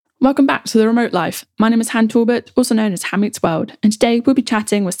Welcome back to The Remote Life. My name is Han Talbot, also known as Han Meets World, and today we'll be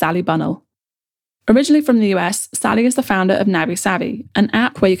chatting with Sally Bunnell. Originally from the US, Sally is the founder of NaviSavi, an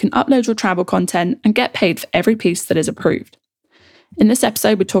app where you can upload your travel content and get paid for every piece that is approved. In this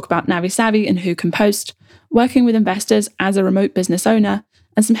episode, we talk about NaviSavi and who can post, working with investors as a remote business owner,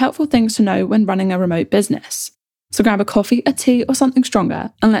 and some helpful things to know when running a remote business. So grab a coffee, a tea, or something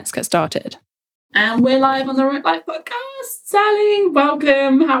stronger, and let's get started. And we're live on the Remote Life podcast. Sally,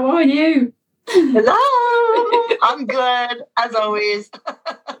 welcome. How are you? Hello. I'm good, as always.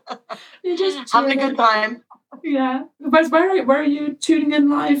 You're just having a good time. Yeah. Where are you tuning in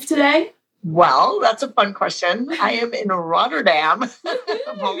live today? Well, that's a fun question. I am in Rotterdam,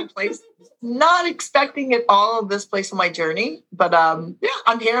 of all places. Not expecting it all this place on my journey, but I'm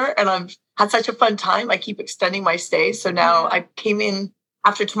here and I've had such a fun time. I keep extending my stay. So now I came in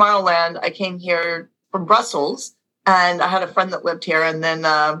after Tomorrowland. I came here from Brussels and I had a friend that lived here. And then,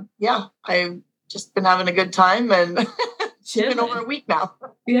 I've just been having a good time and it's been over a week now.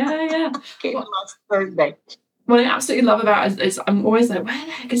 Yeah. Came last Thursday. What I absolutely love about it is I'm always like, where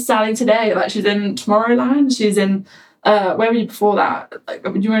the heck is Sally today? Like, she's in Tomorrowland. She's in, where were you before that? Like,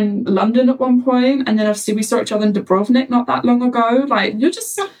 you were in London at one point, and then obviously we saw each other in Dubrovnik not that long ago. Like, you're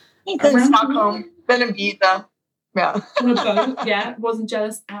just in Stockholm, then in Ibiza. Yeah. Yeah, wasn't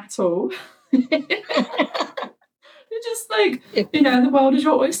jealous at all. You're just like, the world is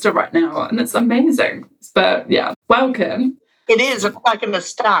your oyster right now, and it's amazing. But yeah, welcome. It is. I'm not going to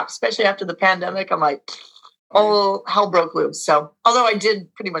stop, especially after the pandemic. I'm like, all hell broke loose. So, although I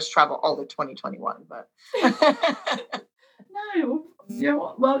did pretty much travel all of 2021, but no,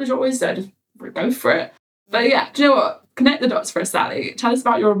 world is your oyster. Just go for it. But yeah, do you know what? Connect the dots for us, Sally. Tell us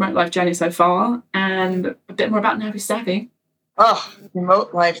about your remote life journey so far and a bit more about NaviSavi. Oh,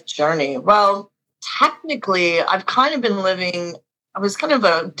 remote life journey. Well, technically, I've kind of been I was kind of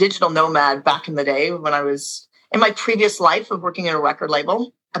a digital nomad back in the day when I was in my previous life of working in a record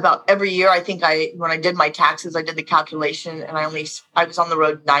label. About every year, I think when I did my taxes, I did the calculation and I was on the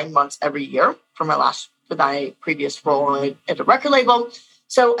road 9 months every year for my previous role at a record label.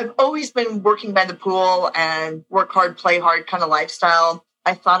 So I've always been working by the pool and work hard, play hard kind of lifestyle.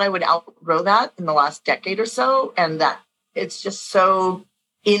 I thought I would outgrow that in the last decade or so. And that it's just so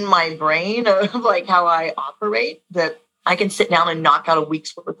in my brain of like how I operate that I can sit down and knock out a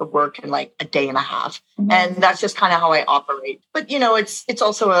week's worth of work in like a day and a half. Mm-hmm. And that's just kind of how I operate. But, it's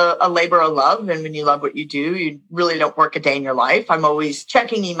also a labor of love. And when you love what you do, you really don't work a day in your life. I'm always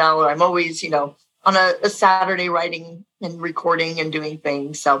checking email or I'm always, on a Saturday writing and recording and doing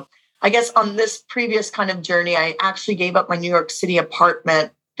things. So I guess on this previous kind of journey, I actually gave up my New York City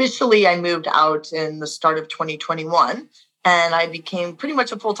apartment. Officially, I moved out in the start of 2021. And I became pretty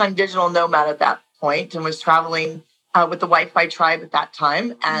much a full-time digital nomad at that point and was traveling with the Wi-Fi tribe at that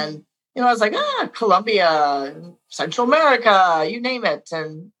time. And, I was like, Colombia, Central America, you name it.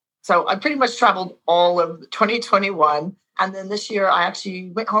 And so I pretty much traveled all of 2021. And then this year I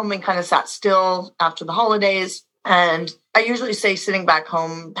actually went home and kind of sat still after the holidays. And I usually say sitting back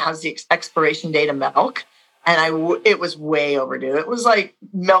home has the expiration date of milk. And it was way overdue. It was like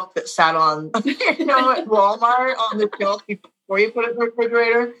milk that sat on, at Walmart on the shelf before you put it in the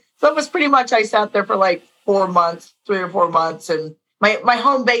refrigerator. So it was pretty much, I sat there for like 3 or 4 months. And my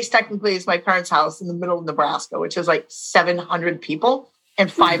home base technically is my parents' house in the middle of Nebraska, which is like 700 people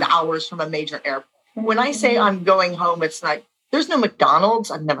and 5 hours from a major airport. When I say I'm going home, it's like, there's no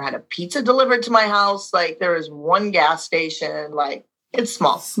McDonald's. I've never had a pizza delivered to my house. Like there is one gas station, like it's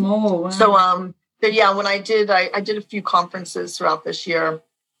small. Wow. So, when I did a few conferences throughout this year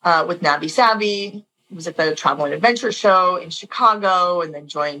with NaviSavi. I was at the Travel and Adventure Show in Chicago and then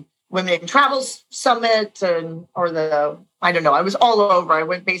joined Women in Travel Summit I was all over. I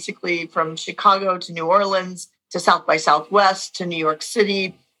went basically from Chicago to New Orleans to South by Southwest to New York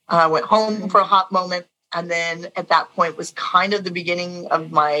City. Went home for a hot moment. And then at that point was kind of the beginning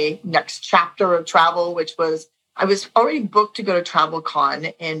of my next chapter of travel, which was I was already booked to go to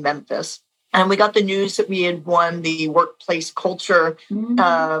TravelCon in Memphis. And we got the news that we had won the workplace culture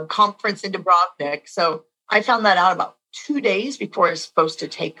conference in Dubrovnik. So I found that out about 2 days before I was supposed to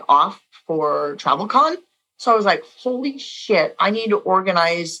take off for TravelCon. So I was like, holy shit, I need to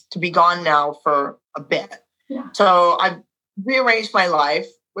organize to be gone now for a bit. Yeah. So I rearranged my life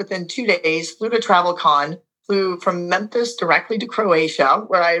within 2 days, flew to TravelCon, flew from Memphis directly to Croatia,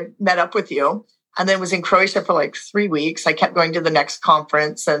 where I met up with you. And then was in Croatia for like 3 weeks. I kept going to the next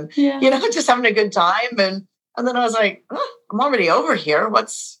conference and, just having a good time. And then I was like, I'm already over here.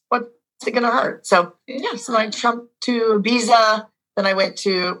 What's it going to hurt? So, so I jumped to Ibiza. Then I went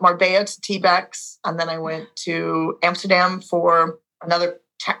to Marbella to T-Bex. And then I went to Amsterdam for another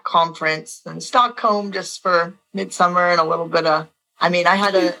tech conference in Stockholm just for midsummer and a little bit of, I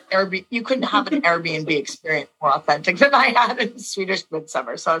had an Airbnb. You couldn't have an Airbnb experience more authentic than I had in Swedish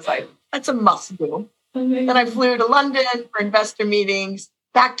midsummer. So I was like, that's a must do. Then I flew to London for investor meetings,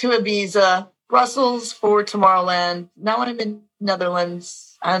 back to Ibiza, Brussels for Tomorrowland. Now I'm in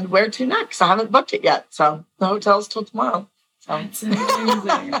Netherlands, and where to next? I haven't booked it yet. So the hotel's till tomorrow. So. That's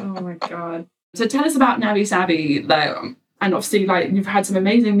amazing. Oh my God. So tell us about NaviSavi though. And obviously you've had some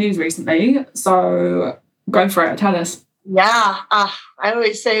amazing news recently. So go for it. Tell us. Yeah. I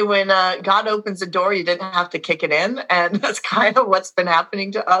always say when God opens a door, you didn't have to kick it in. And that's kind of what's been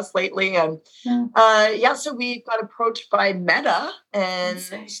happening to us lately. And so we got approached by Meta and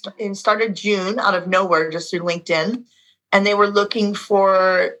started June out of nowhere, just through LinkedIn. And they were looking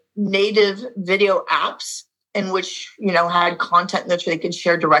for native video apps in which, had content that they could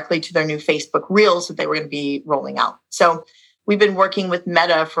share directly to their new Facebook Reels that they were going to be rolling out. So we've been working with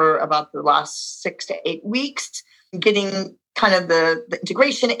Meta for about the last 6 to 8 weeks, getting kind of the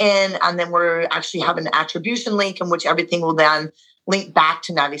integration in, and then we're actually having an attribution link in which everything will then link back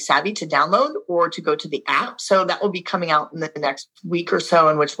to NaviSavi to download or to go to the app. So that will be coming out in the next week or so,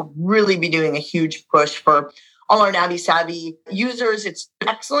 in which we'll really be doing a huge push for all our NaviSavi users. It's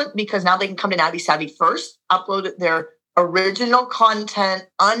excellent because now they can come to NaviSavi first, upload their original content,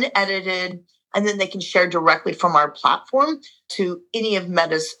 unedited, and then they can share directly from our platform to any of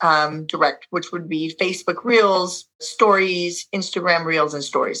Meta's direct, which would be Facebook Reels, Stories, Instagram Reels, and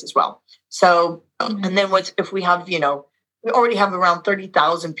Stories as well. So, and then if we have, we already have around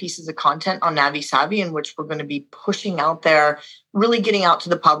 30,000 pieces of content on NaviSavi, in which we're going to be pushing out there, really getting out to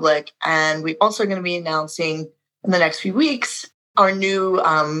the public. And we're also going to be announcing in the next few weeks our new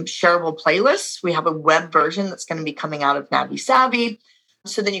shareable playlists. We have a web version that's going to be coming out of NaviSavi.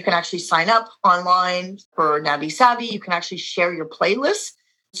 So then you can actually sign up online for NaviSavi. You can actually share your playlists.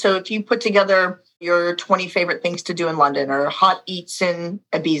 So if you put together your 20 favorite things to do in London or hot eats in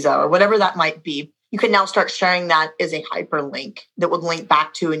Ibiza or whatever that might be, you can now start sharing that as a hyperlink that will link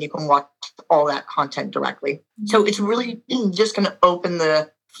back to, and you can watch all that content directly. So it's really just going to open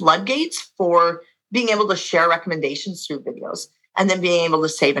the floodgates for being able to share recommendations through videos and then being able to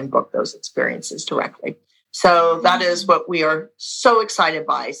save and book those experiences directly. So that is what we are so excited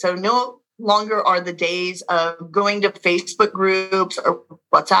by. So no longer are the days of going to Facebook groups or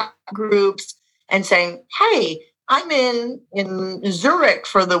WhatsApp groups and saying, hey, I'm in Zurich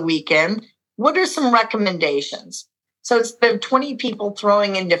for the weekend. What are some recommendations? So instead of 20 people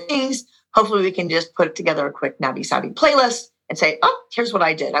throwing in different things, hopefully we can just put together a quick NaviSavi playlist and say, oh, here's what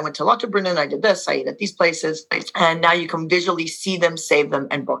I did. I went to Lauterbrunnen, I did this, I ate at these places. And now you can visually see them, save them,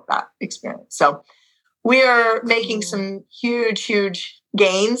 and book that experience. So we are making some huge, huge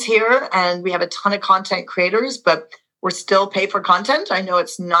gains here, and we have a ton of content creators, but we're still pay for content. I know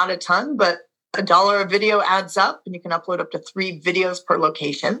it's not a ton, but $1 a video adds up, and you can upload up to 3 videos per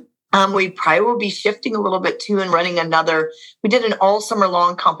location. We probably will be shifting a little bit too and running we did an all summer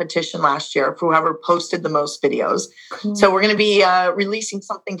long competition last year for whoever posted the most videos. Cool. So we're going to be releasing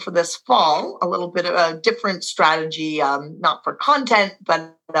something for this fall, a little bit of a different strategy, not for content,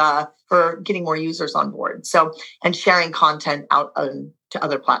 but for getting more users on board. So, and sharing content out to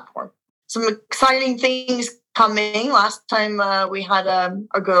other platforms. Some exciting things coming. Last time we had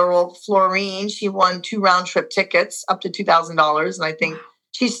a girl, Florine, she won 2 round trip tickets up to $2,000. And I think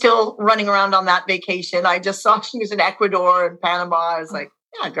she's still running around on that vacation. I just saw she was in Ecuador and Panama. I was like,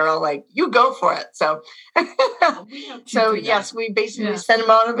 yeah, girl, you go for it. So, yes, we basically send them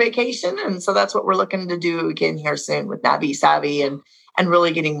on a vacation. And so that's what we're looking to do again here soon with NaviSavi and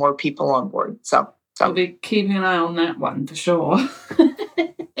really getting more people on board. So I'll be keeping an eye on that one for sure.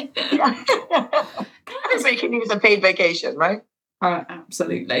 Yeah. So you can use a paid vacation, right?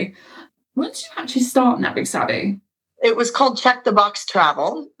 Absolutely. When did you actually start NaviSavi? It was called Check the Box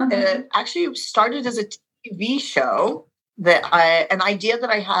Travel. It actually started as a TV show an idea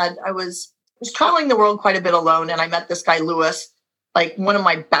that I had. I was traveling the world quite a bit alone, and I met this guy, Lewis, like one of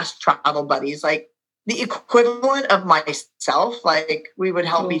my best travel buddies, like the equivalent of myself. Like we would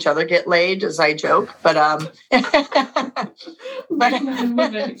help each other get laid, as I joke. But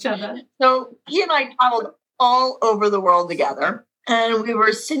each other. So he and I traveled all over the world together, and we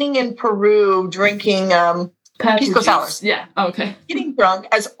were sitting in Peru drinking pisco sours. Yeah. Oh, okay. Getting drunk,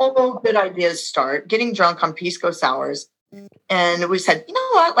 as all good ideas start, getting drunk on pisco sours. And we said, you know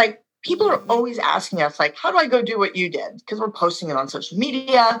what? Like, people are always asking us, like, how do I go do what you did? Because we're posting it on social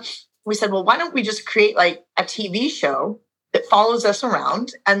media. We said, well, why don't we just create like a TV show that follows us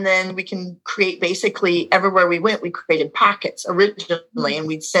around? And then we can create basically everywhere we went, we created packets originally, and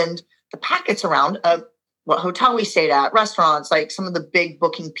we'd send the packets around of what hotel we stayed at, restaurants, like some of the big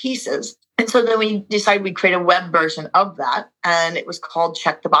booking pieces. And so then we decided we'd create a web version of that. And it was called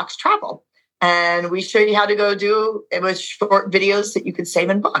Check the Box Travel. And we showed you how to go do, it was short videos that you could save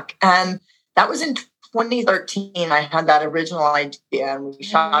and book. And that was in 2013. I had that original idea, and we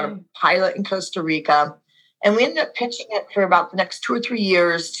shot a pilot in Costa Rica. And we ended up pitching it for about the next 2 or 3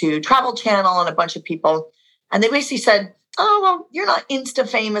 years to Travel Channel and a bunch of people. And they basically said, oh, well, you're not Insta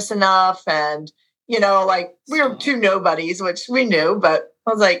famous enough. And, like we were two nobodies, which we knew, but I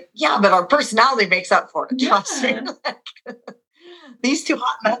was like, yeah, but our personality makes up for it. Trust me. These two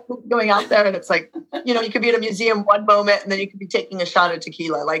hot men going out there, and it's like, you could be at a museum one moment and then you could be taking a shot of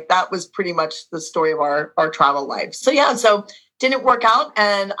tequila. Like that was pretty much the story of our travel life. So didn't work out.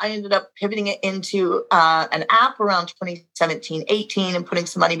 And I ended up pivoting it into an app around 2017, 18 and putting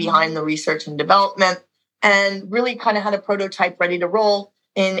some money behind the research and development, and really kind of had a prototype ready to roll.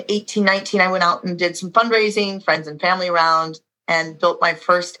 In 18, 19, I went out and did some fundraising, friends and family around, and built my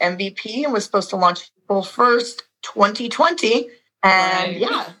first MVP and was supposed to launch April 1st, 2020. And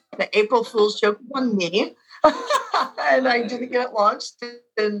the April Fool's joke won me. And I didn't get it launched.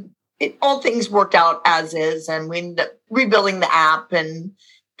 And all things worked out as is. And we ended up rebuilding the app and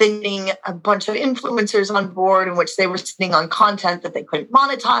then getting a bunch of influencers on board in which they were sitting on content that they couldn't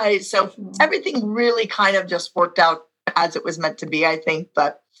monetize. So everything really kind of just worked out as it was meant to be, I think.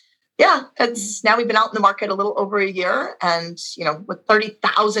 But it's now we've been out in the market a little over a year, and with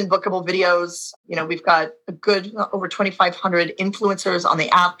 30,000 bookable videos, we've got a good over 2,500 influencers on the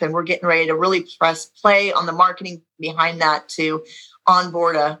app, and we're getting ready to really press play on the marketing behind that to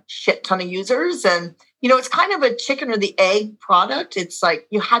onboard a shit ton of users. And it's kind of a chicken or the egg product. It's like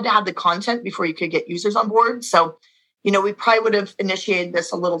you had to have the content before you could get users on board. So we probably would have initiated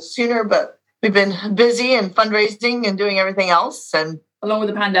this a little sooner, but we've been busy and fundraising and doing everything else. And along with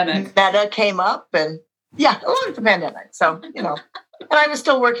the pandemic, Meta came up, and along with the pandemic. So, and I was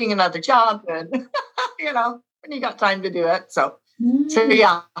still working another job, and, when you got time to do it. So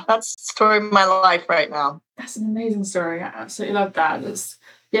that's the story of my life right now. That's an amazing story. I absolutely love that.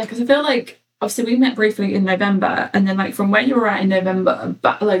 Because I feel like, obviously we met briefly in November, and then like from where you were at in November,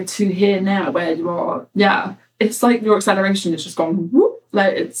 back like to here now where you are, it's like your acceleration has just gone, whoop,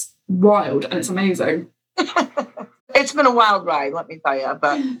 like it's wild and it's amazing. It's been a wild ride, let me tell you,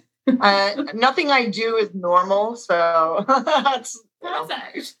 but nothing I do is normal. So that's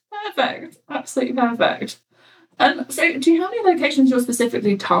perfect. Absolutely perfect. So do you have any locations you're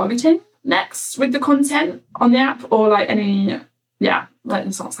specifically targeting next with the content on the app, or like any,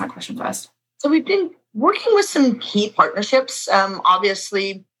 let's answer that question first. So we've been working with some key partnerships.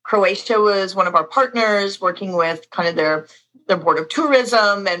 Obviously, Croatia was one of our partners, working with kind of their board of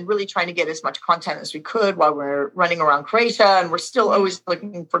tourism and really trying to get as much content as we could while we're running around Croatia. And we're still always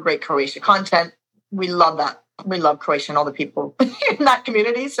looking for great Croatia content. We love that. We love Croatia and all the people in that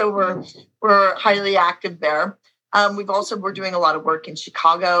community. So we're highly active there. We're doing a lot of work in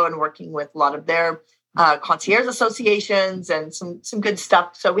Chicago and working with a lot of their concierge associations and some good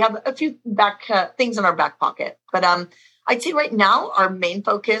stuff. So we have a few things in our back pocket. But I'd say right now, our main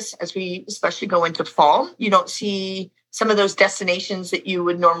focus, as we especially go into fall, you don't see some of those destinations that you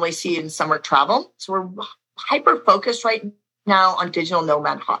would normally see in summer travel. So we're hyper-focused right now on digital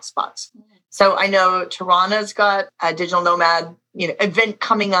nomad hotspots. So I know Tirana's got a digital nomad event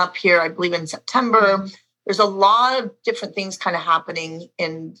coming up here, I believe in September. There's a lot of different things kind of happening.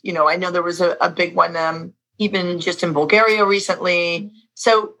 And, I know there was a big one even just in Bulgaria recently.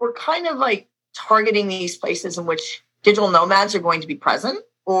 So we're kind of like targeting these places in which digital nomads are going to be present,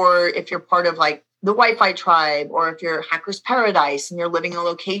 or if you're part of like the Wi-Fi tribe, or if you're Hackers Paradise and you're living in a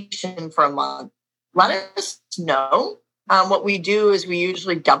location for a month, let us know. What we do is we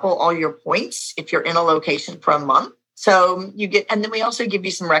usually double all your points if you're in a location for a month. So and then we also give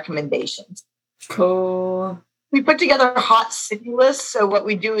you some recommendations. Cool. We put together a hot city list. So what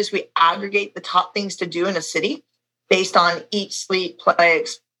we do is we aggregate the top things to do in a city based on eat, sleep, play,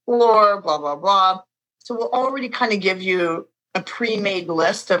 explore, blah, blah, blah. So we'll already kind of give you a pre-made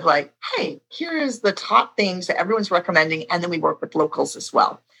list of like, hey, here's the top things that everyone's recommending. And then we work with locals as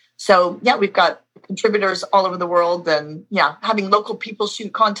well. So we've got contributors all over the world, and having local people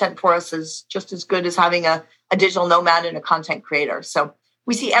shoot content for us is just as good as having a digital nomad and a content creator. So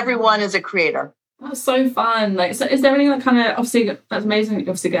we see everyone as a creator. That's so fun. Like, so is there anything that kind of, obviously that's amazing that you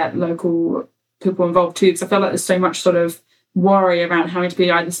obviously get local people involved too, because I feel like there's so much sort of worry around having to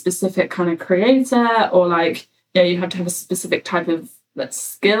be either specific kind of creator, or like, you have to have a specific type of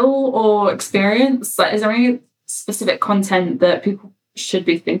skill or experience. Like, is there any specific content that people should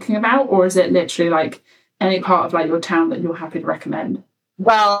be thinking about, or is it literally like any part of like your town that you're happy to recommend?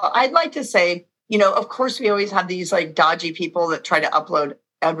 Well, I'd like to say, Of course, we always have these like dodgy people that try to upload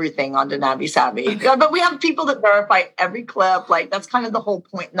everything onto NaviSavi. But we have people that verify every clip. Like that's kind of the whole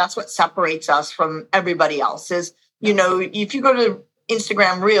point. And that's what separates us from everybody else is, if you go to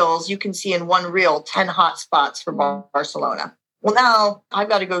Instagram Reels, you can see in one reel 10 hot spots for Barcelona. Well, now I've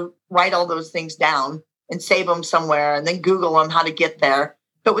got to go write all those things down and save them somewhere and then Google them how to get there.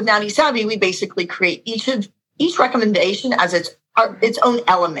 But with NaviSavi, we basically create each recommendation as its own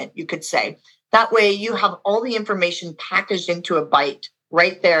element, you could say. That way you have all the information packaged into a bite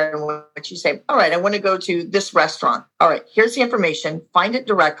right there in which you say, all right, I want to go to this restaurant. All right, here's the information. Find it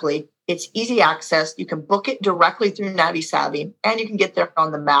directly. It's easy access. You can book it directly through NaviSavi, and you can get there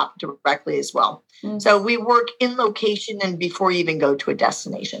on the map directly as well. Mm-hmm. So we work in location and before you even go to a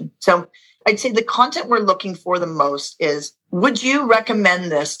destination. So I'd say the content we're looking for the most is, would you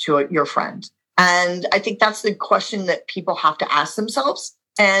recommend this to your friend? And I think that's the question that people have to ask themselves.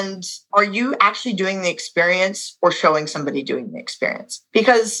 And are you actually doing the experience or showing somebody doing the experience?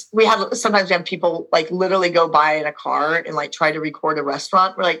 Because sometimes we have people like literally go by in a car and like try to record a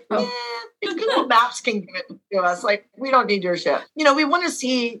restaurant. We're like, if Google Maps can give it to us, like we don't need your shit. We want to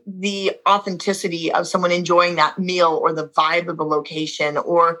see the authenticity of someone enjoying that meal or the vibe of the location.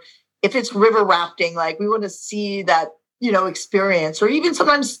 Or if it's river rafting, like we want to see that, experience, or even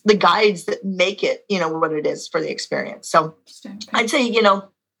sometimes the guides that make it, what it is for the experience. So I'd say,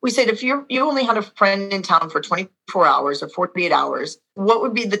 we said, if you only had a friend in town for 24 hours or 48 hours, what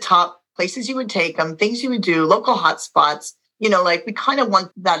would be the top places you would take them, things you would do, local hotspots, like we kind of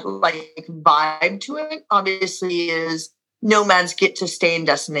want that like vibe to it. Obviously is nomads get to stay in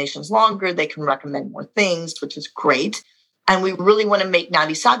destinations longer. They can recommend more things, which is great. And we really want to make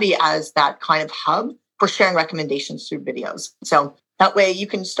NaviSavi as that kind of hub for sharing recommendations through videos. So that way you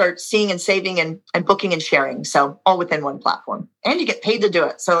can start seeing and saving and booking and sharing. So all within one platform. And you get paid to do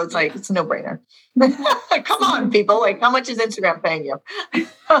it. So it's like, it's a no-brainer. Come on, people. Like, how much is Instagram paying you?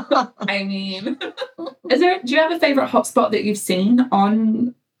 I mean, do you have a favorite hotspot that you've seen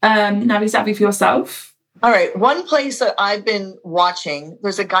on NaviSavi for yourself? All right. One place that I've been watching,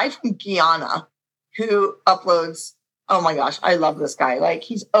 there's a guy from Guyana who uploads. Oh my gosh, I love this guy. Like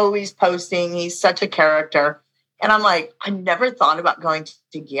he's always posting. He's such a character. And I'm like, I never thought about going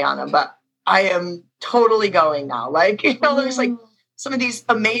to Guyana, but I am totally going now. Like, there's like some of these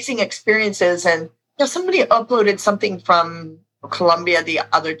amazing experiences. And somebody uploaded something from Colombia the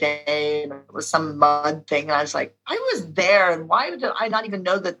other day. And it was some mud thing. And I was like, I was there. And why did I not even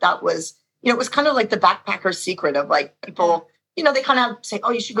know that was, it was kind of like the backpacker's secret of like people, they kind of say,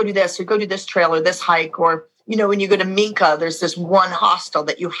 oh, you should go do this or go do this trail or this hike. Or, when you go to Minka, there's this one hostel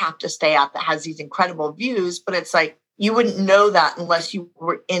that you have to stay at that has these incredible views. But it's like, you wouldn't know that unless you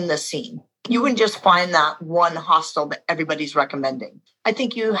were in the scene. You wouldn't just find that one hostel that everybody's recommending. I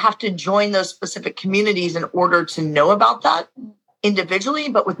think you have to join those specific communities in order to know about that individually.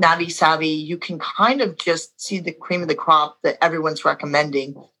 But with NaviSavi, you can kind of just see the cream of the crop that everyone's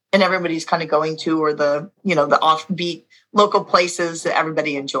recommending and everybody's kind of going to, or the offbeat local places that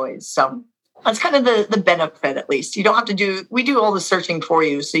everybody enjoys. So that's kind of the benefit, at least. You don't have to we do all the searching for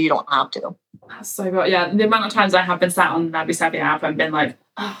you, so you don't have to. That's so good. Yeah, the amount of times I have been sat on the NaviSavi app and been like,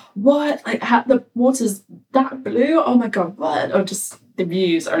 oh, what? Like, the water's that blue? Oh my God, what? Or just the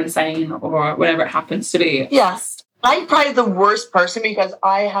views are insane, or whatever it happens to be. Yes. I'm probably the worst person because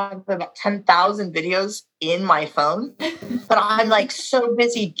I have about 10,000 videos in my phone, but I'm like so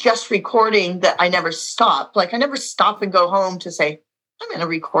busy just recording that I never stop. Like, I never stop and go home to say, I'm going to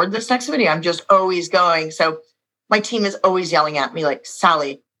record this next video. I'm just always going. So my team is always yelling at me like,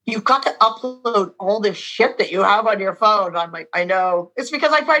 Sally, you've got to upload all this shit that you have on your phone. I'm like, I know. It's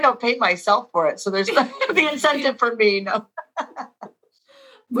because I probably don't pay myself for it. So there's the incentive for me. No.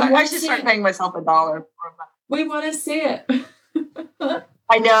 I should start paying myself $1 for it. We want to see it.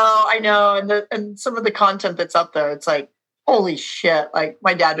 I know. And some of the content that's up there, it's like, holy shit. Like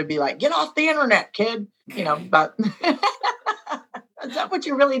my dad would be like, get off the internet, kid. But is that what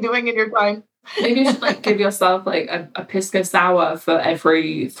you're really doing in your time? Maybe you should give yourself a pisco sour for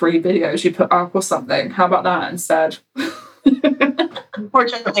every 3 videos you put up or something. How about that instead?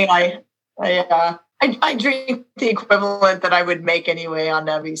 Unfortunately, I drink the equivalent that I would make anyway on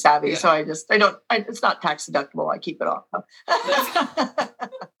NaviSavi. Yeah. So it's not tax deductible. I keep it off.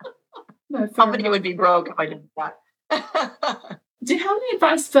 No, company would be broke if I did that. Do you have any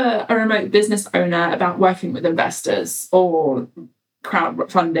advice for a remote business owner about working with investors or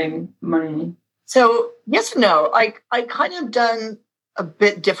crowdfunding money? So yes and no. I kind of done a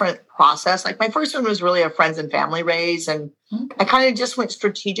bit different process. Like my first one was really a friends and family raise. And I kind of just went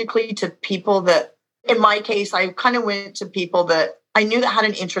strategically to people that, in my case, I kind of went to people that I knew that had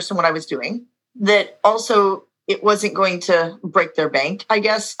an interest in what I was doing. that also it wasn't going to break their bank, I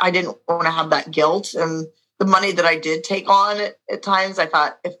guess. I didn't want to have that guilt. And the money that I did take on at times, I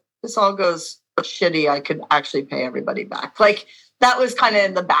thought, if this all goes shitty, I could actually pay everybody back. Like that was kind of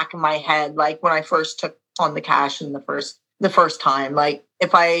in the back of my head, like when I first took on the cash in the first time, like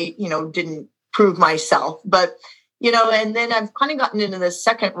if I, didn't prove myself. But, and then I've kind of gotten into the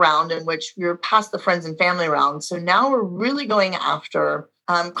second round in which we were past the friends and family round. So now we're really going after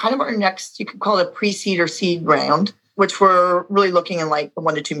kind of our next, you could call it a pre-seed or seed round, which we're really looking in like the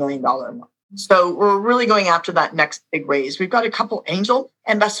 $1 to $2 million amount. So we're really going after that next big raise. We've got a couple angel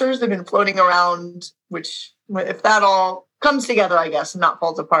investors that have been floating around, which if that all comes together, I guess, and not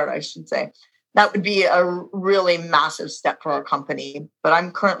falls apart, I should say, that would be a really massive step for our company. But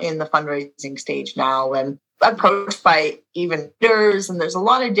I'm currently in the fundraising stage now and approached by even leaders, and there's a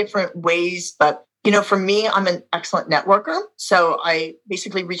lot of different ways. But, for me, I'm an excellent networker. So I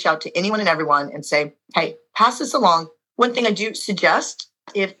basically reach out to anyone and everyone and say, hey, pass this along. One thing I do suggest,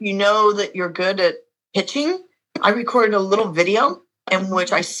 if you know that you're good at pitching, I recorded a little video in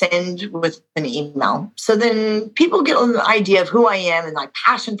which I send with an email. So then people get an idea of who I am and my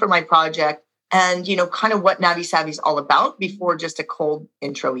passion for my project and, kind of what NaviSavi is all about before just a cold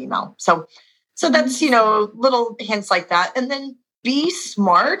intro email. So that's, little hints like that. And then be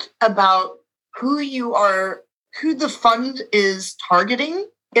smart about who the fund is targeting.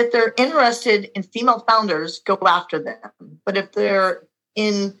 If they're interested in female founders, go after them. But if they're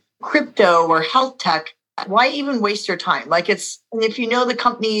in crypto or health tech, why even waste your time? Like and if the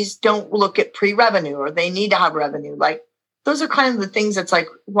companies don't look at pre-revenue or they need to have revenue, like those are kind of the things that's like,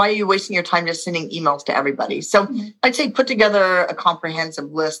 why are you wasting your time just sending emails to everybody? So I'd say put together a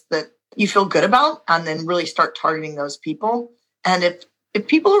comprehensive list that you feel good about and then really start targeting those people. And if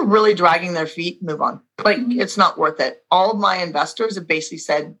people are really dragging their feet, move on. Like it's not worth it. All of my investors have basically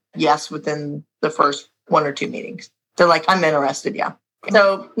said yes within the first 1 or 2 meetings. They're like, I'm interested. Yeah.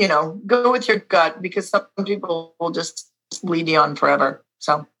 So, go with your gut because some people will just lead you on forever.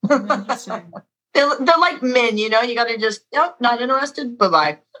 So they're like men, you got to just, not interested.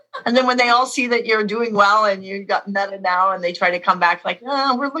 Bye-bye. And then when they all see that you're doing well and you got meta now and they try to come back like,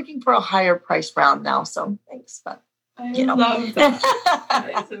 we're looking for a higher price round now. So thanks. But I love that.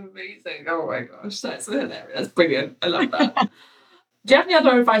 That is amazing. Oh my gosh. That's hilarious. That's brilliant. I love that. Do you have any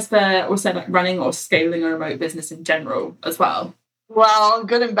other advice for also like running or scaling a remote business in general as well? Well,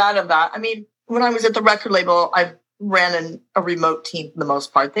 good and bad of that. I mean, when I was at the record label, I ran a remote team for the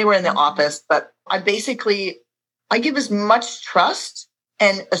most part. They were in the office, but I give as much trust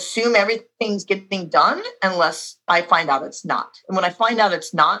and assume everything's getting done unless I find out it's not. And when I find out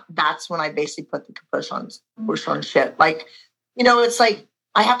it's not, that's when I basically put the push on shit. Like, it's like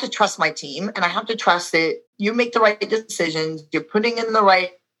I have to trust my team and I have to trust that you make the right decisions, you're putting in the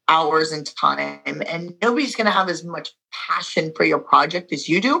right hours and time, and nobody's going to have as much passion for your project as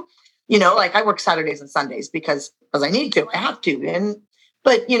you do. Like I work Saturdays and Sundays because I need to, I have to.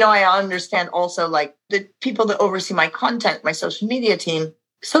 But I understand also like the people that oversee my content, my social media team,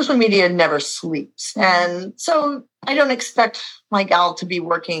 social media never sleeps. And so I don't expect my gal to be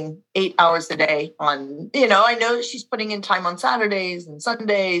working 8 hours a day on, I know that she's putting in time on Saturdays and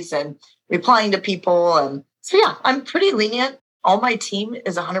Sundays and replying to people. And so, yeah, I'm pretty lenient. All my team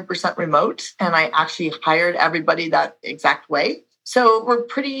is 100% remote, and I actually hired everybody that exact way. So we're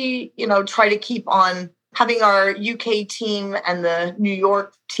pretty, try to keep on having our UK team and the New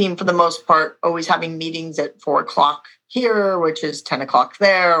York team, for the most part, always having meetings at 4:00 here, which is 10:00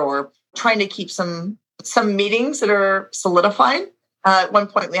 there, or trying to keep some meetings that are solidified. At one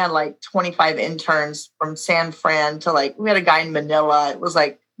point, we had like 25 interns from San Fran to we had a guy in Manila. It was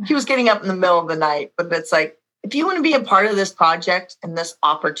like he was getting up in the middle of the night, but it's like, if you want to be a part of this project and this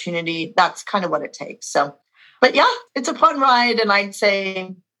opportunity, that's kind of what it takes. So, but yeah, it's a fun ride. And I'd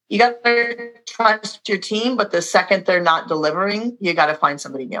say you got to trust your team, but the second they're not delivering, you got to find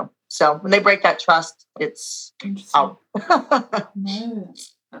somebody new. So when they break that trust, it's out. No,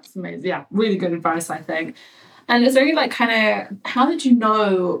 that's amazing. Yeah, really good advice, I think. And is there any how did you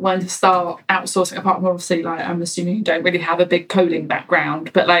know when to start outsourcing? Apart from obviously, I'm assuming you don't really have a big coding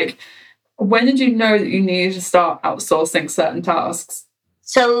background, but when did you know that you needed to start outsourcing certain tasks?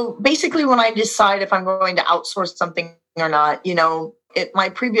 So basically, when I decide if I'm going to outsource something or not, at my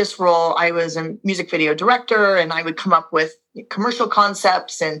previous role, I was a music video director and I would come up with commercial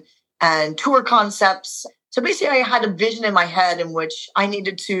concepts and tour concepts. So basically, I had a vision in my head in which I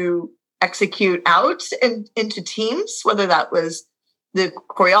needed to execute out into teams, whether that was the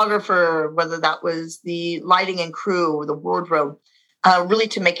choreographer, whether that was the lighting and crew or the wardrobe. really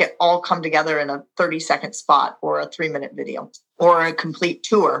to make it all come together in a 30-second spot or a 3-minute video or a complete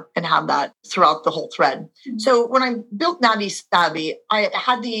tour and have that throughout the whole thread. Mm-hmm. So when I built NaviSavi, I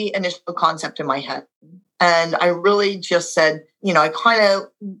had the initial concept in my head. And I really just said, I kind of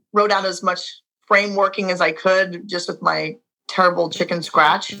wrote out as much frameworking as I could just with my terrible chicken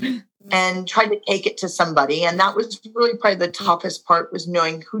scratch and tried to take it to somebody. And that was really probably the toughest part, was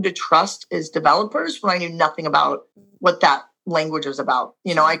knowing who to trust as developers when I knew nothing about what that language was about.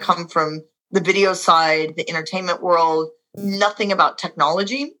 I come from the video side, the entertainment world, nothing about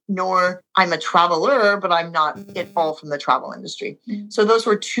technology, nor I'm a traveler, but I'm not at all from the travel industry. Mm-hmm. So those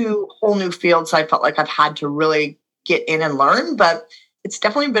were two whole new fields I felt like I've had to really get in and learn. But it's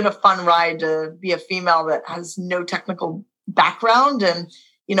definitely been a fun ride to be a female that has no technical background. And,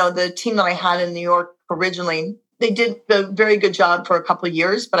 the team that I had in New York originally, they did a very good job for a couple of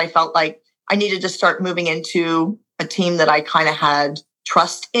years, but I felt like I needed to start moving into a team that I kind of had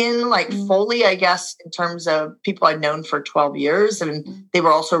trust in, like fully, I guess, in terms of people I'd known for 12 years. And they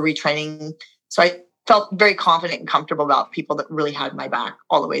were also retraining. So I felt very confident and comfortable about people that really had my back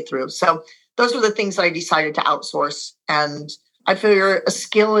all the way through. So those were the things that I decided to outsource. And I figure a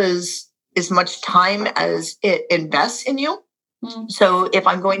skill is as much time as it invests in you. So if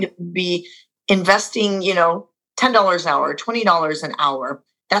I'm going to be investing, $10 an hour, $20 an hour,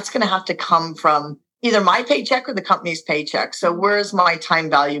 that's going to have to come from either my paycheck or the company's paycheck. So where is my time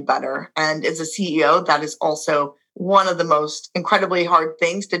value better? And as a CEO, that is also one of the most incredibly hard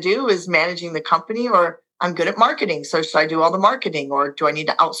things to do, is managing the company. Or I'm good at marketing, so should I do all the marketing, or do I need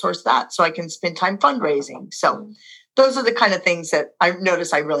to outsource that so I can spend time fundraising? So those are the kind of things that I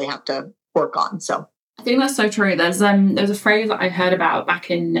notice I really have to work on. So I think that's so true. There's a phrase that I heard about back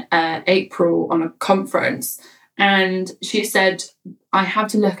in April on a conference, and she said, I have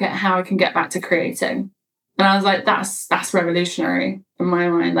to look at how I can get back to creating. And I was like, that's revolutionary in my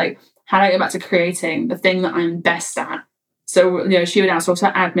mind. Like, how do I get back to creating the thing that I'm best at? So, she would outsource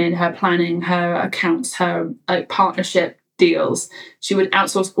her admin, her planning, her accounts, her partnership deals. She would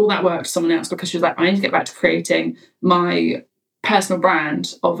outsource all that work to someone else because she was like, I need to get back to creating my personal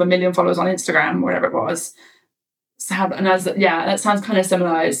brand of 1 million followers on Instagram, whatever it was. So that sounds kind of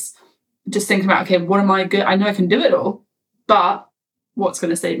similar. It's just thinking about, okay, what am I good? I know I can do it all, but what's going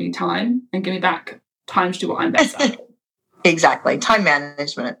to save me time and give me back time to do what I'm best at? Exactly. Time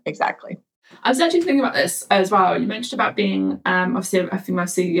management. Exactly. I was actually thinking about this as well. You mentioned about being obviously a female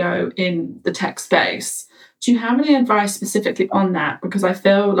CEO in the tech space. Do you have any advice specifically on that? Because I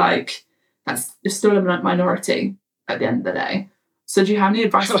feel like that's still a minority at the end of the day. So do you have any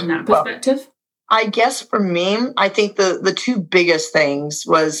advice from that perspective? Well, I guess for me, I think the two biggest things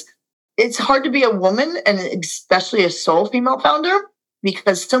was, it's hard to be a woman, and especially a sole female founder,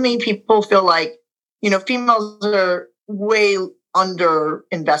 because so many people feel like, females are way under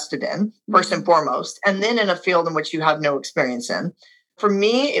invested in, first and foremost, and then in a field in which you have no experience in. For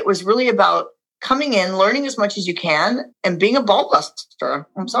me, it was really about coming in, learning as much as you can, and being a ball buster.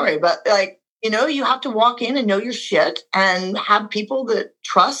 I'm sorry, but you have to walk in and know your shit and have people that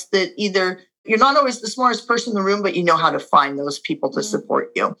trust that either you're not always the smartest person in the room, but you know how to find those people to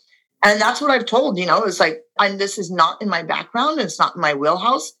support you. And that's what I've told, it's like, this is not in my background. It's not in my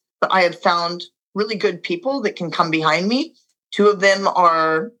wheelhouse, but I have found really good people that can come behind me. 2 of them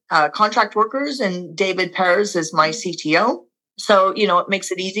are contract workers, and David Pears is my CTO. So, it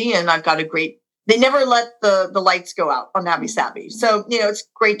makes it easy. And I've got they never let the lights go out on NaviSavi. So, it's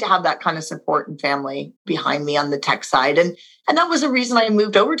great to have that kind of support and family behind me on the tech side. And that was a reason I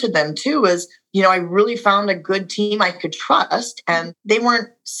moved over to them too, is, I really found a good team I could trust, and they weren't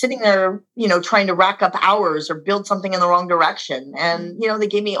sitting there, trying to rack up hours or build something in the wrong direction. And, they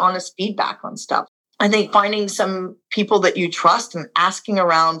gave me honest feedback on stuff. I think finding some people that you trust and asking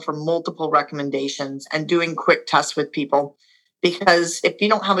around for multiple recommendations and doing quick tests with people. Because if you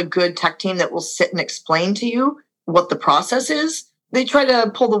don't have a good tech team that will sit and explain to you what the process is, they try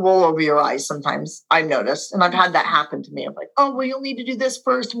to pull the wool over your eyes sometimes, I've noticed. And I've had that happen to me. I'm like, oh, well, you'll need to do this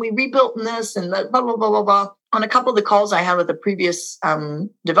first. And we rebuilt in this and that, blah, blah, blah, blah, blah. On a couple of the calls I had with the previous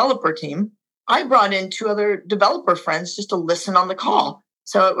developer team, I brought in 2 other developer friends just to listen on the call.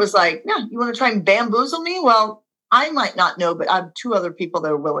 So it was like, yeah, you want to try and bamboozle me? Well, I might not know, but I have 2 other people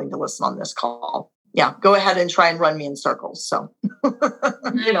that are willing to listen on this call. Yeah, go ahead and try and run me in circles. So,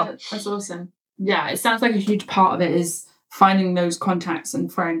 That's awesome. Yeah, it sounds like a huge part of it is finding those contacts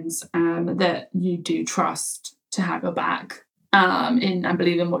and friends that you do trust to have your back in and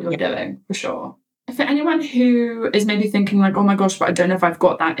believe in what you're doing, for sure. For anyone who is maybe thinking like, oh my gosh, but I don't know if I've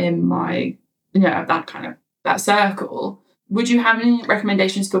got that in my, that circle, would you have any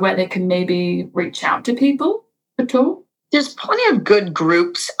recommendations for where they can maybe reach out to people at all? there's plenty of good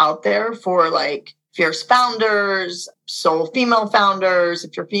groups out there for like fierce founders, soul female founders.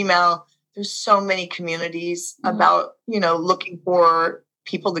 If you're female, there's so many communities about, looking for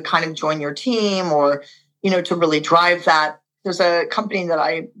people to kind of join your team or, to really drive that. There's a company that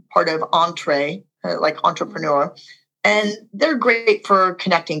I'm part of, like Entrepreneur, and they're great for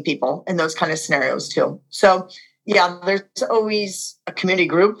connecting people in those kind of scenarios too. So yeah, there's always a community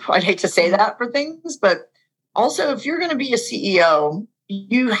group. I'd hate to say that for things, but also if you're going to be a CEO,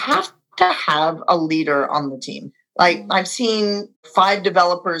 you have to have a leader on the team. Like I've seen 5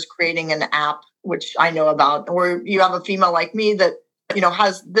 developers creating an app, which I know about, or you have a female like me that,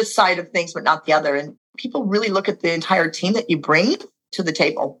 has this side of things, but not the other. And people really look at the entire team that you bring to the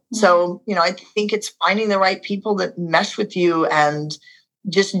table. Mm-hmm. So, I think it's finding the right people that mesh with you and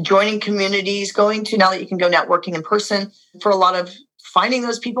just joining communities, going to, now that you can go networking in person, for a lot of finding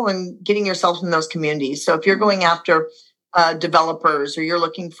those people and getting yourself in those communities. So if you're going after developers or you're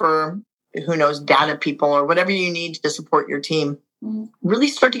looking for, who knows, data people or whatever you need to support your team, really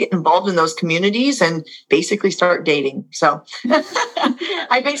start to get involved in those communities and basically start dating. So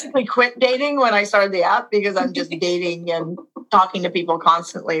I basically quit dating when I started the app because I'm just dating and talking to people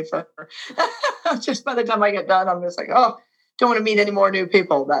constantly for just by the time I get done, I'm just like, oh, don't want to meet any more new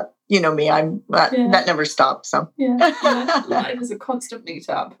people. That, me, that never stops. So life is a constant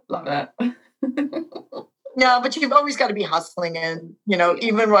meetup. Love it. No, but you've always got to be hustling. And,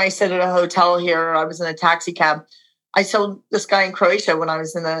 even when I sit at a hotel here, I was in a taxi cab. I saw this guy in Croatia when I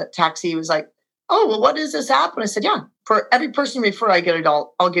was in the taxi. He was like, oh, well, what is this app? And I said, yeah, for every person you refer, I get $1.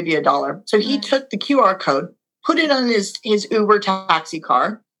 I'll give you $1. So he took the QR code, put it on his Uber taxi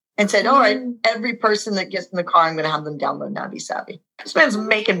car and said, all right, every person that gets in the car, I'm going to have them download NaviSavi. This man's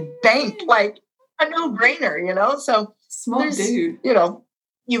making bank, like a no-brainer, So smart dude.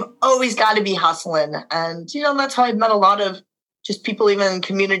 You've always got to be hustling. And, that's how I've met a lot of just people, even in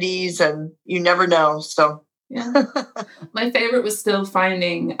communities, and you never know. So, yeah. My favorite was still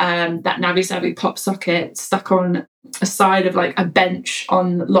finding that NaviSavi pop socket stuck on a side of like a bench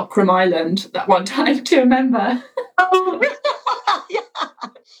on Lockram Island that one time. Do you remember? Oh, yeah.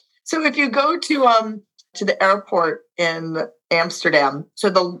 So if you go to the airport in Amsterdam,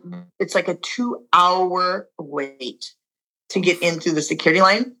 it's like a 2-hour wait to get in through the security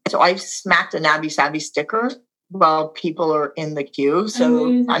line. So I've smacked a NaviSavi sticker while people are in the queue. So,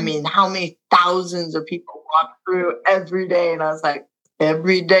 amazing. I mean, how many thousands of people walk through every day? And I was like,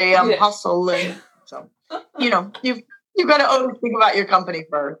 every day I'm hustling. So, you've got to always think about your company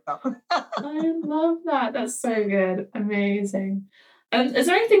first. So. I love that. That's so good. Amazing. Is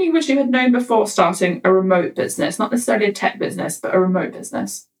there anything you wish you had known before starting a remote business? Not necessarily a tech business, but a remote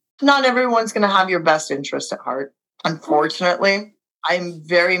business. Not everyone's going to have your best interest at heart. Unfortunately, I'm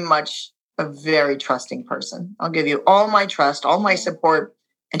very much a very trusting person. I'll give you all my trust, all my support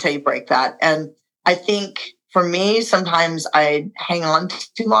until you break that. And I think for me, sometimes I hang on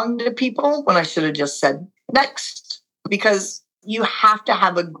too long to people when I should have just said next, because you have to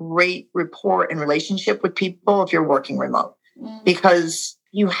have a great rapport and relationship with people if you're working remote, because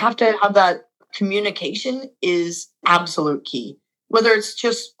you have to have that communication is absolute key. Whether it's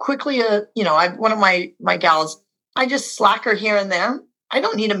just quickly one of my gals, I just slack her here and there. I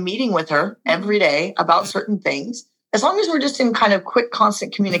don't need a meeting with her every day about certain things. As long as we're just in kind of quick,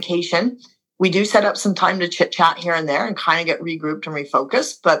 constant communication, we do set up some time to chit chat here and there and kind of get regrouped and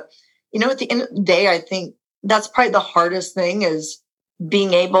refocused. But, at the end of the day, I think that's probably the hardest thing is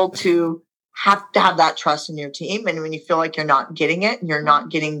being able to have that trust in your team. And when you feel like you're not getting it and you're not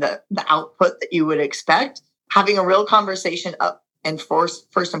getting the output that you would expect, having a real conversation up and first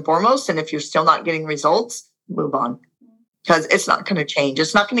and foremost. And if you're still not getting results, move on, because it's not going to change.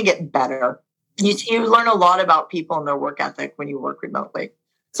 It's not going to get better. You learn a lot about people and their work ethic when you work remotely.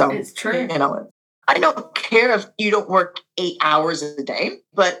 So it's true. I don't care if you don't work 8 hours a day,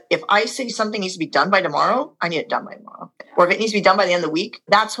 but if I say something needs to be done by tomorrow, I need it done by tomorrow. Or if it needs to be done by the end of the week,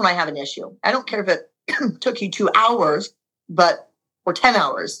 that's when I have an issue. I don't care if it took you 2 hours, or 10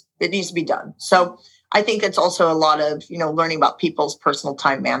 hours, it needs to be done. So I think it's also a lot of, learning about people's personal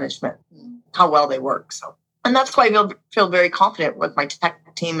time management, how well they work. So, and that's why I feel very confident with my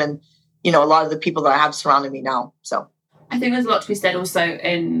tech team and, a lot of the people that I have surrounding me now. So I think there's a lot to be said also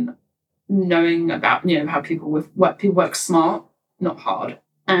in knowing about, how people work smart, not hard.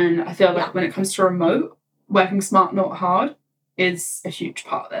 And I feel like when it comes to remote, working smart, not hard is a huge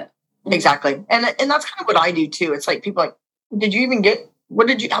part of it. Exactly. And that's kind of what I do too. It's like people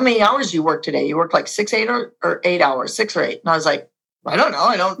how many hours do you work today? You work like 6, 8 or 8 hours, 6 or 8. And I was like, I don't know.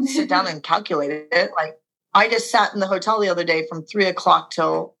 I don't sit down and calculate it. Like I just sat in the hotel the other day from 3 o'clock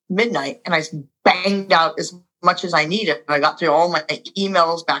till midnight and I banged out as much as I needed. I got through all my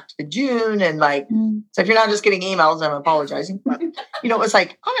emails back to June. And so if you're not just getting emails, I'm apologizing. But, it was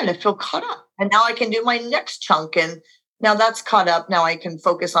like, I'm going to feel caught up. And now I can do my next chunk. And now that's caught up. Now I can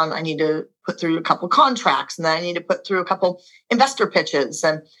focus on, I need to put through a couple contracts, and then I need to put through a couple investor pitches.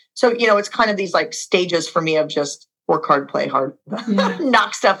 And so, it's kind of these like stages for me of just work hard, play hard,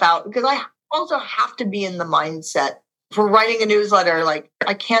 knock stuff out, because I also have to be in the mindset for writing a newsletter. Like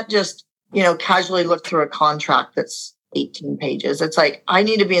I can't just, casually look through a contract that's 18 pages. It's like, I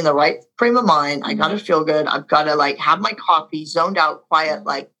need to be in the right frame of mind. I got to feel good. I've got to like have my coffee, zoned out, quiet.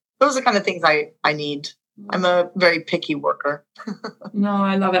 Like those are the kind of things I need. I'm a very picky worker. No,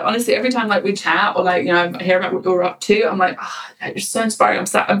 I love it. Honestly, every time like we chat or like, I hear about what you're up to, I'm like, you're so inspiring. I'm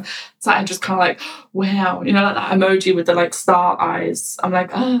sat and just kind of like, wow, like that emoji with the like star eyes. I'm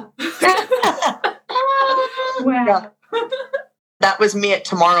like, wow. Yeah. That was me at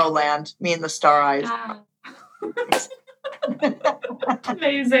Tomorrowland, me and the star eyes.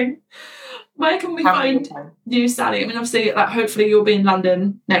 Amazing. Where can we find you, Sally? I mean, obviously, like, hopefully you'll be in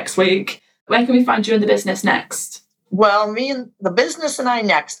London next week. Where can we find you in the business next? Well, me and the business and I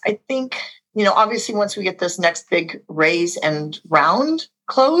next. I think, obviously once we get this next big raise and round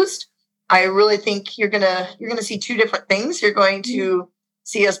closed, I really think you're gonna see two different things. You're going to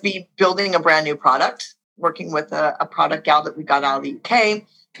see us be building a brand new product, working with a product gal that we got out of the UK,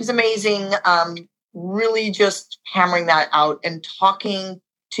 who's amazing. Really just hammering that out and talking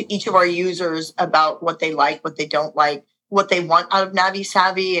to each of our users about what they like, what they don't like, what they want out of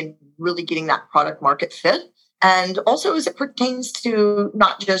NaviSavi, and really getting that product market fit. And also as it pertains to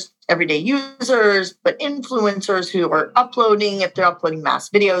not just everyday users, but influencers who are uploading, if they're uploading mass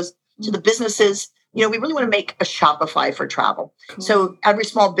videos to the businesses, we really want to make a Shopify for travel. Cool. So every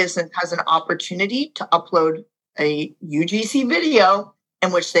small business has an opportunity to upload a UGC video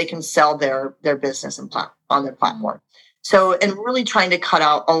in which they can sell their business on their platform. So, and really trying to cut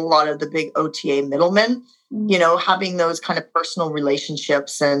out a lot of the big OTA middlemen, having those kind of personal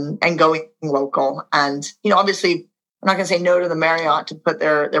relationships and going local. And, obviously, I'm not going to say no to the Marriott to put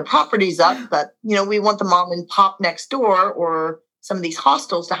their properties up, but, we want the mom and pop next door or some of these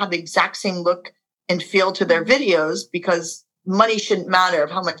hostels to have the exact same look and feel to their videos, because money shouldn't matter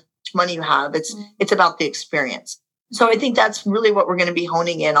of how much money you have. It's about the experience. So I think that's really what we're going to be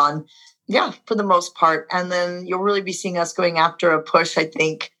honing in on. Yeah, for the most part. And then you'll really be seeing us going after a push, I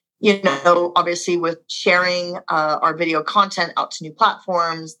think, obviously with sharing our video content out to new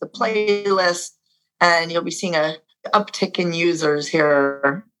platforms, the playlist, and you'll be seeing a uptick in users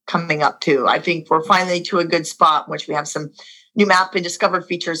here coming up too. I think we're finally to a good spot in which we have some new map and discover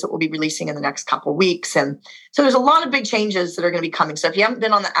features that we'll be releasing in the next couple of weeks. And so there's a lot of big changes that are going to be coming. So if you haven't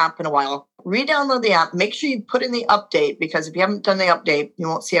been on the app in a while, re-download the app. Make sure you put in the update, because if you haven't done the update, you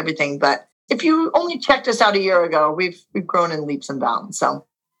won't see everything. But if you only checked us out a year ago, we've grown in leaps and bounds. So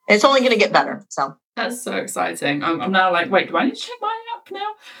it's only going to get better. So that's so exciting. I'm now like, wait, do I need to check my app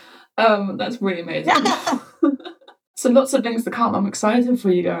now? That's really amazing. So lots of things to come. I'm excited for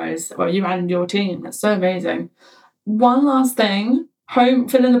you guys. Well, you and your team. That's so amazing. One last thing. Home,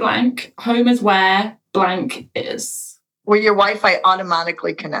 fill in the blank. Home is where blank is. Where your Wi-Fi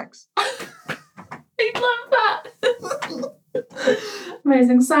automatically connects. I love that.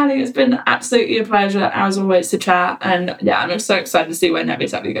 Amazing. Sally, it's been absolutely a pleasure, as always, to chat. And yeah, I'm so excited to see where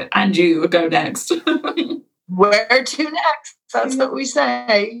NaviSavi go and you go next. Where to next? That's what we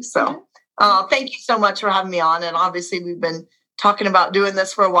say. So thank you so much for having me on. And obviously, we've been talking about doing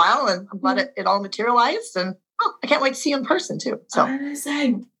this for a while, and I'm glad it all materialized. And I can't wait to see you in person too. So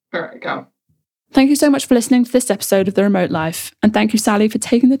amazing. All right, go. Thank you so much for listening to this episode of The Remote Life. And thank you, Sally, for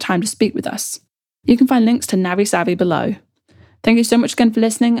taking the time to speak with us. You can find links to NaviSavi below. Thank you so much again for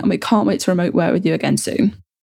listening, and we can't wait to remote work with you again soon.